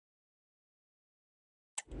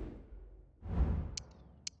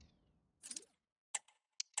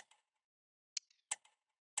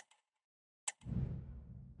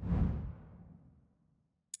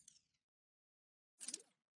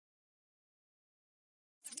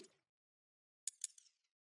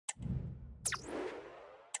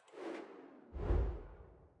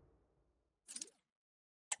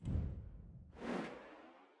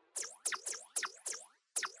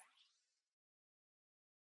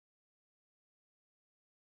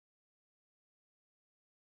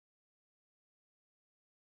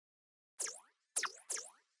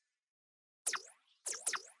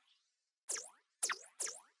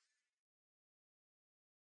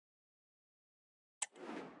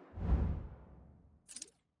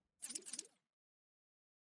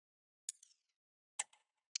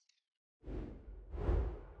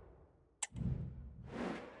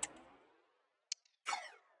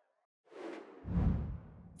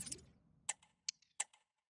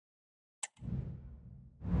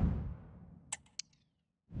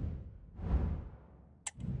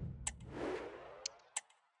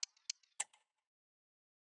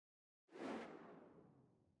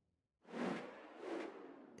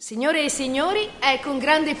Signore e signori, è con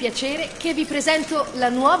grande piacere che vi presento la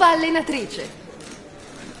nuova allenatrice.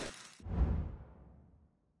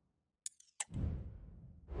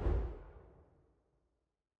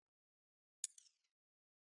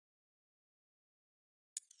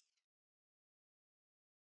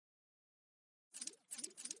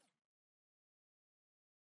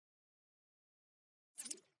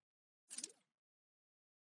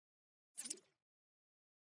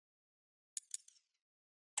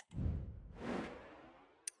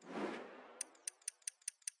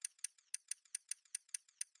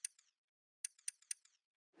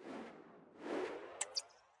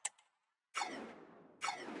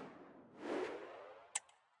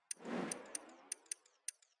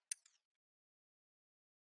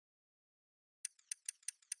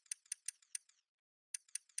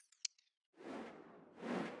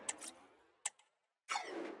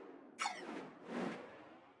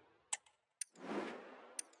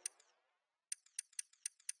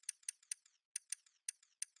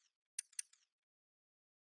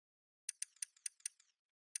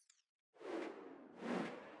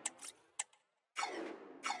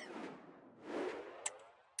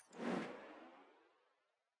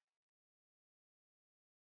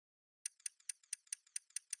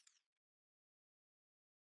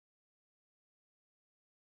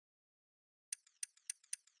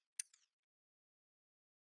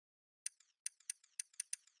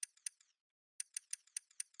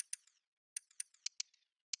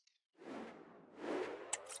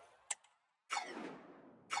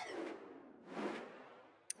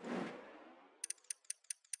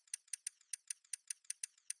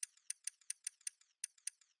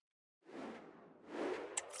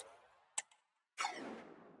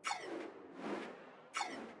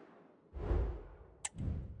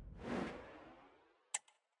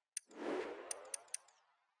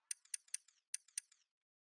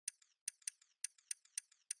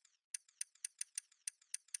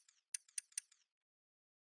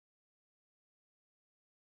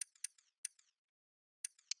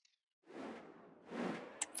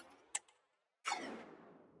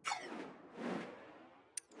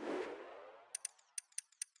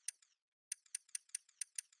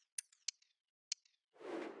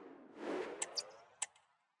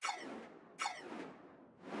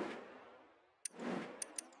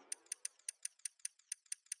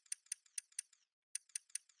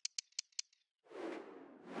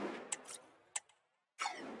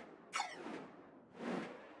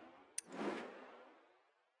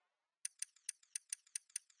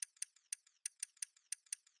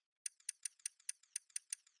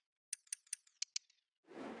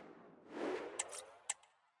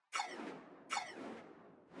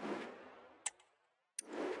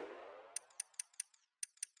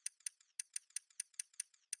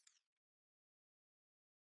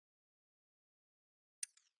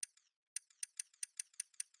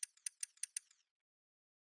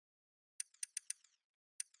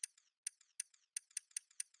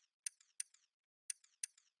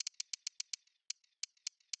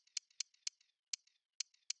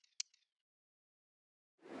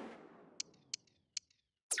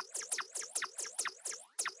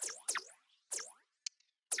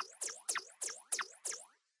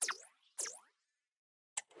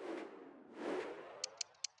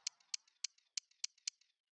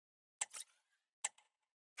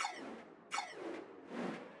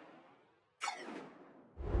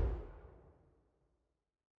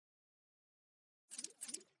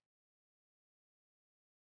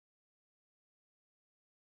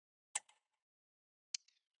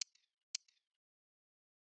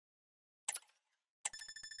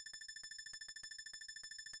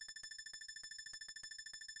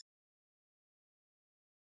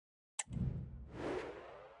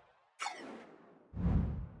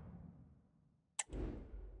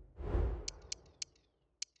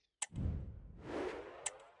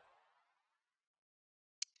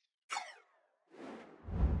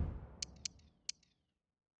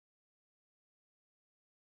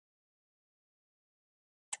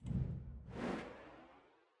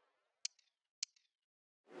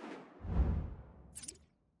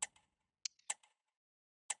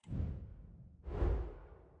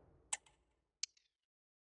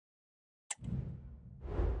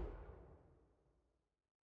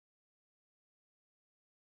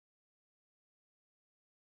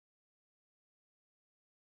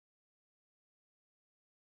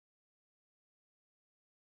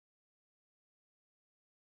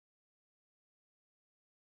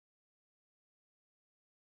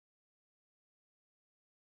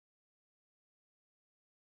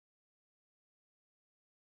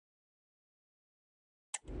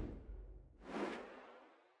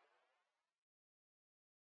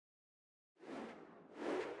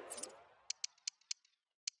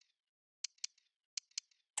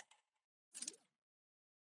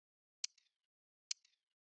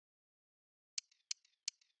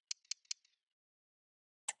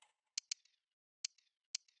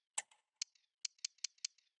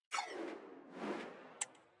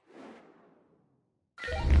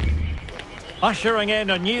 Ushering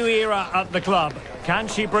in a new era at the club. Can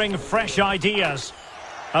she bring fresh ideas?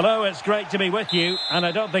 Hello, it's great to be with you, and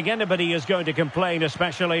I don't think anybody is going to complain,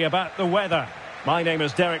 especially about the weather. My name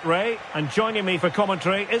is Derek Ray, and joining me for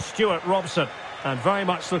commentary is Stuart Robson. And very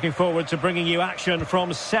much looking forward to bringing you action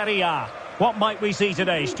from Serie A. What might we see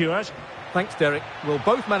today, Stuart? Thanks, Derek. Well,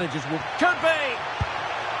 both managers will... Could be!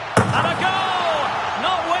 And a goal!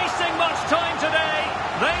 Not wasting much time today.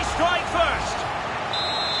 They strike first.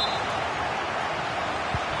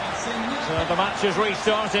 So the match has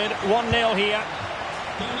restarted. 1-0 here.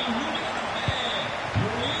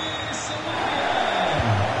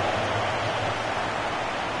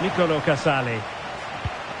 Nicolo Casali.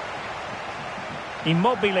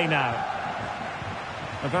 Immobile now.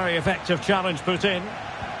 A very effective challenge put in.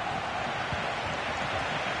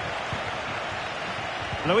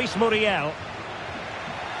 Luis Muriel.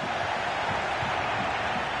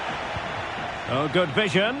 Oh, good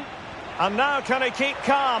vision. And now can he keep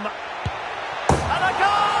calm? And a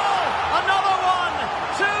goal! Another one!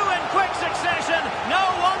 Two in quick succession. No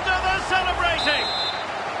wonder they're celebrating.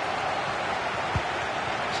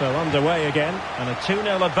 So underway again, and a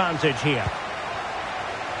 2-0 advantage here.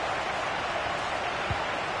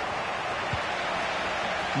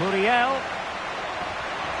 Muriel.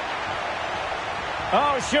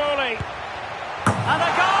 Oh, surely. And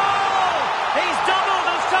a goal! He's doubled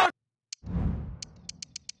his total.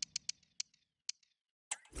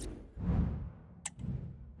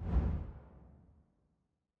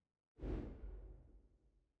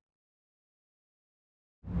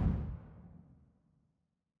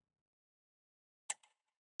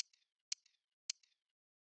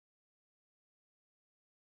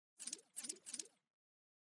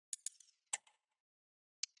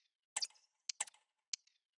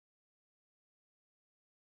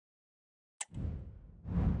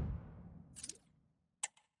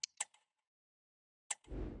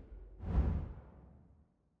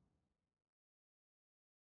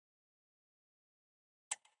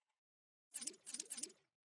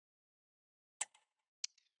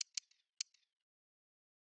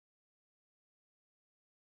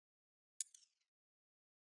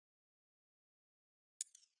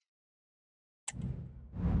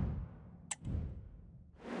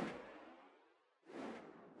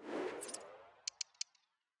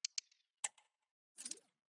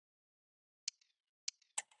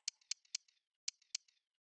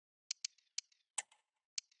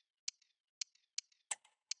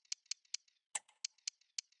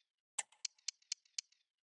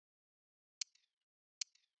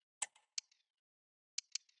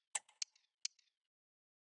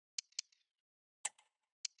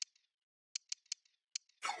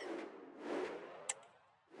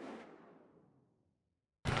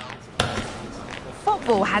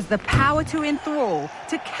 Football has the power to enthrall,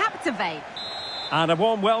 to captivate. And a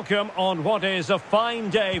warm welcome on what is a fine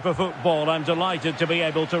day for football. I'm delighted to be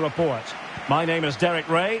able to report. My name is Derek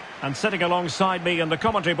Ray, and sitting alongside me in the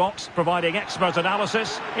commentary box, providing expert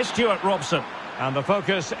analysis, is Stuart Robson. And the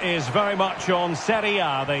focus is very much on Serie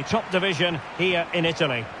A, the top division here in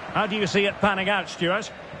Italy. How do you see it panning out,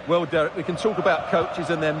 Stuart? Well, Derek, we can talk about coaches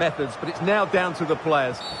and their methods, but it's now down to the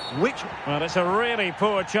players. Well, it's a really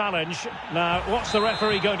poor challenge. Now, what's the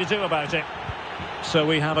referee going to do about it? So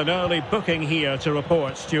we have an early booking here to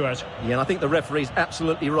report, Stuart. Yeah, and I think the referee's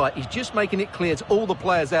absolutely right. He's just making it clear to all the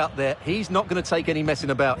players out there, he's not going to take any messing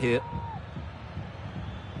about here.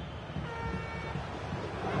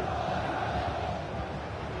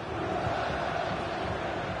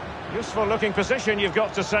 Useful looking position, you've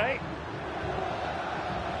got to say.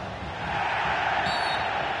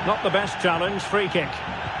 Not the best challenge, free kick.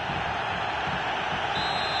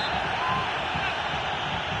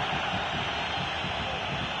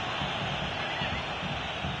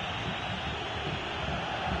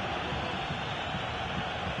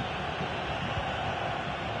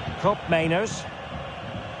 Cop Mainers.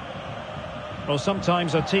 Well,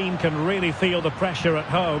 sometimes a team can really feel the pressure at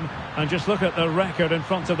home and just look at the record in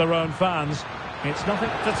front of their own fans. It's nothing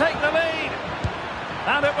to take the lead.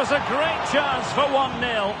 And it was a great chance for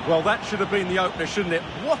 1-0. Well, that should have been the opener, shouldn't it?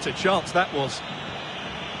 What a chance that was.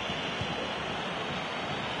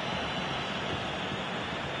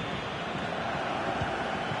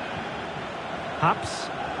 Haps.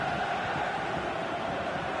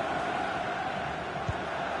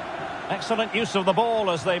 Excellent use of the ball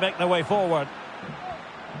as they make their way forward.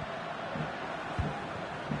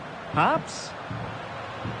 Haps.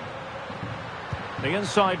 The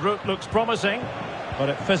inside route looks promising, but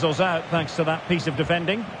it fizzles out thanks to that piece of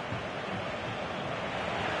defending.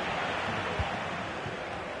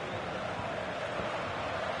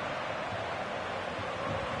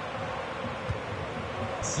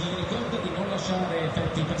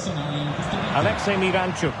 Alexei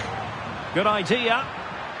Miranchuk. Good idea.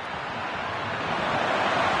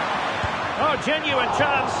 Oh, genuine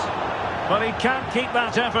chance. But he can't keep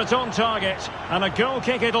that effort on target. And a goal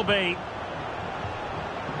kick it'll be.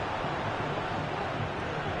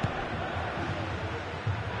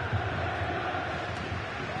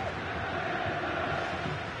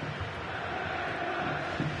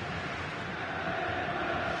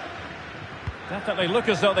 Definitely look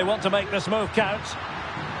as though they want to make this move count.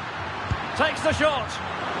 Takes the shot.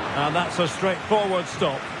 And that's a straightforward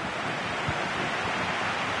stop.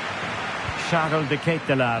 Charles de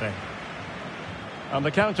Ketelare. And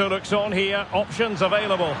the counter looks on here. Options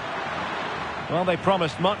available. Well, they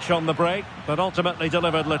promised much on the break, but ultimately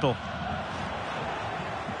delivered little.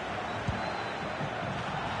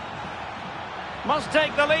 Must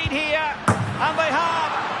take the lead here. And they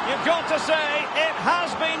have. You've got to say, it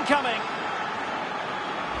has been coming.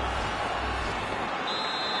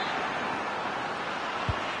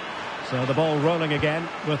 So the ball rolling again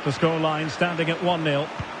with the scoreline standing at 1-0.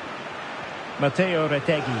 Matteo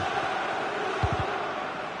Retegui.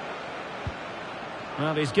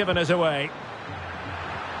 Well, he's given us away.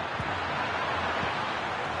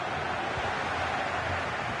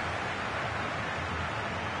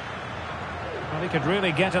 Well, he could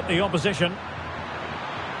really get at the opposition.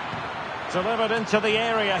 Delivered into the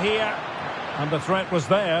area here. And the threat was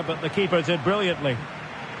there, but the keeper did brilliantly.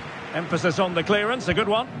 Emphasis on the clearance, a good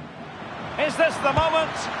one. Is this the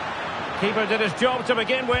moment? Keeper did his job to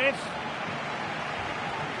begin with.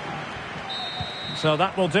 So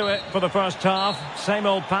that will do it for the first half. Same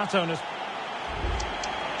old pattern as...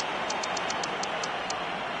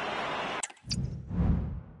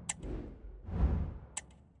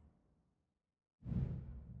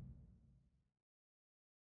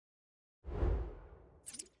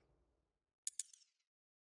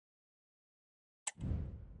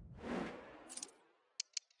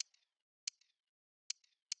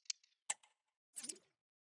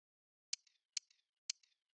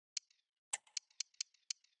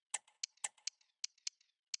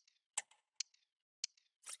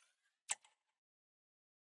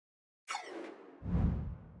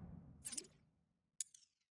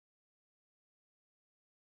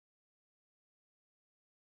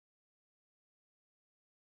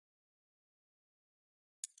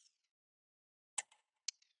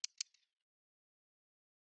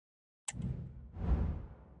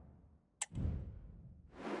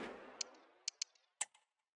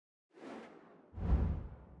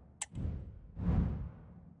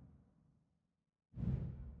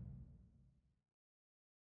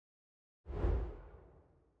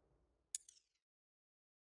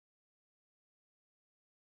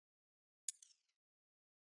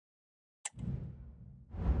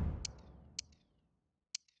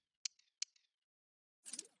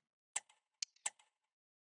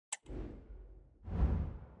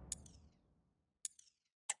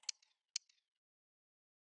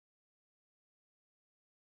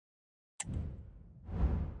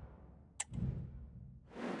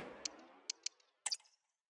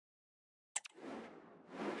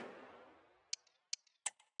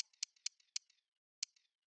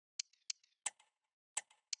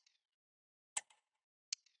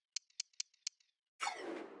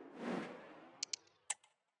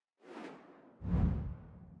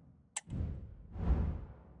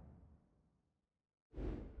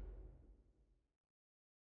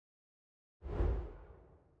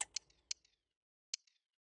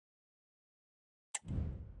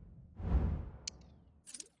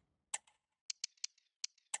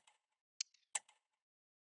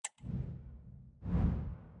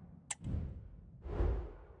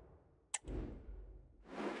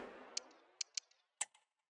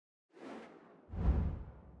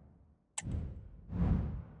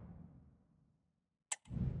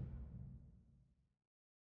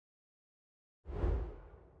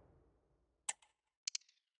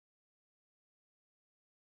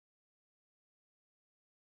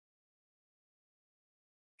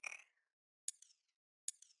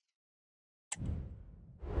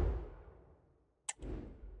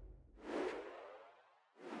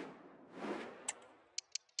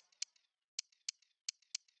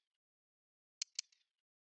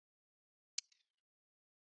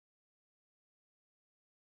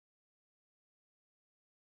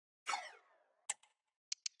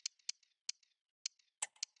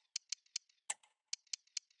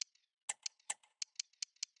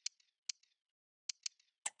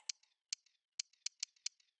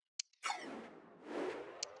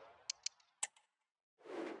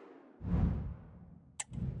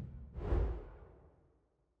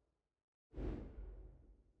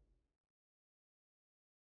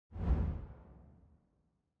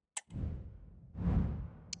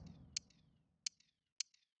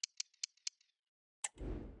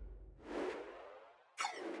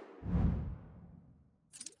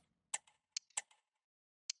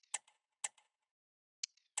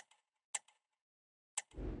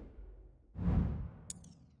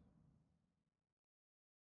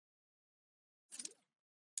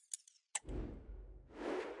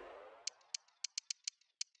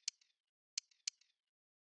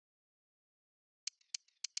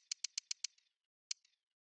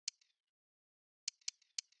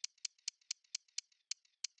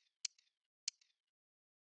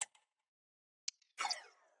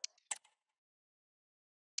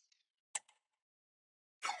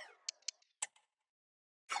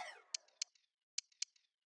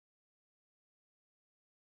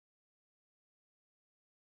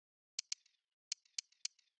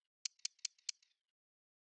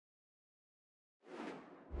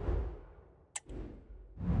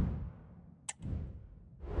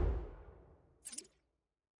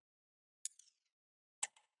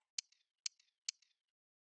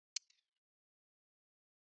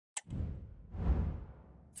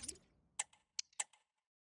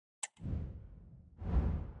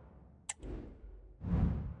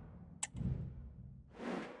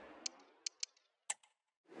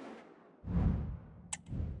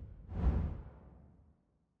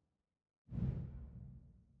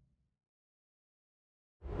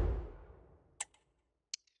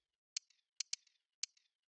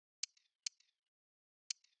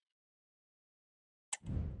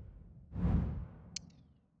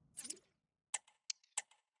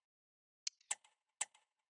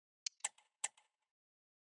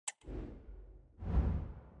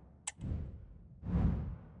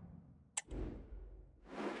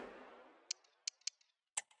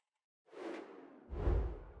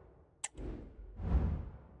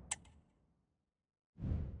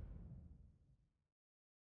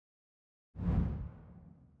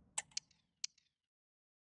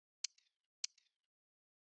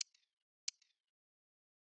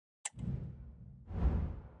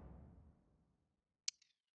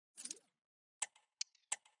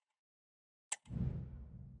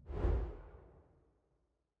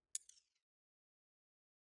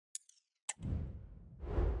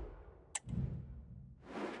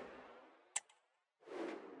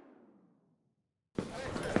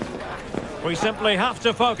 We simply have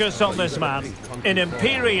to focus on this man. In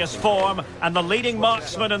imperious form and the leading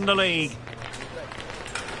marksman in the league.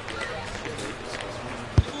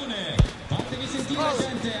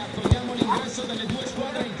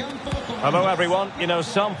 Hello everyone. You know,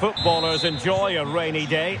 some footballers enjoy a rainy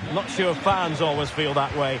day. Not sure fans always feel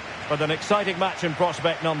that way, but an exciting match in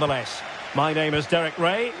prospect nonetheless. My name is Derek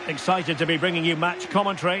Ray, excited to be bringing you match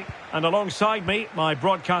commentary, and alongside me, my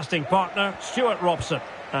broadcasting partner, Stuart Robson,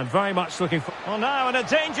 and very much looking for... Oh, now in a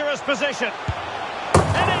dangerous position.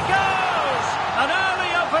 In it goes! An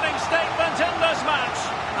early opening statement in this match,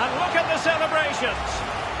 and look at the celebrations.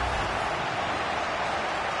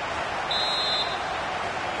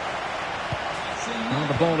 Well,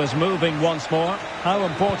 the ball is moving once more. How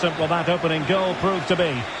important will that opening goal prove to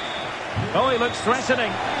be? Oh, he looks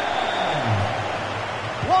threatening.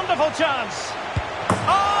 Wonderful chance.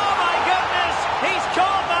 Oh, my goodness. He's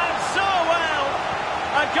caught that so well.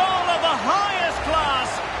 A goal of the highest class.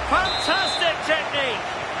 Fantastic technique.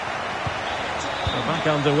 We're back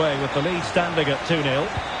underway with the lead standing at 2-0.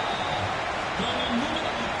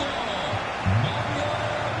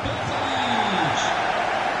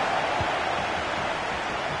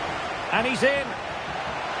 And he's in.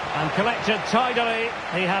 And collected tidily.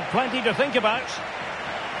 He had plenty to think about.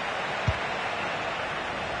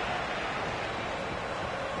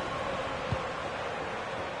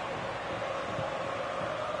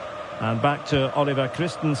 And back to Oliver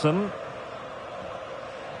Christensen.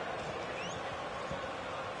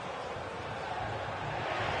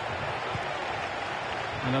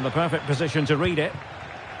 And in the perfect position to read it.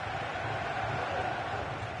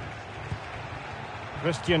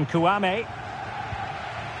 Christian Kouame.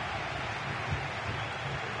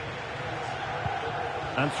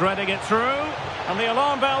 And threading it through. And the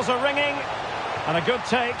alarm bells are ringing. And a good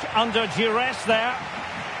take under duress there.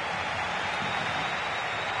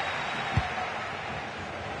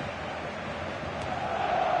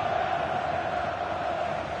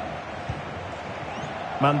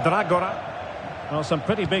 Mandragora. Well, some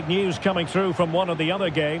pretty big news coming through from one of the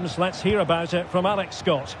other games. Let's hear about it from Alex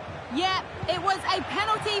Scott. Yeah, it was a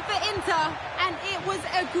penalty for Inter, and it was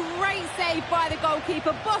a great save by the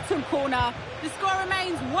goalkeeper, bottom corner. The score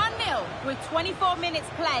remains 1-0 with 24 minutes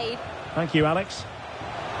played. Thank you, Alex.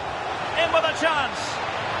 In with a chance.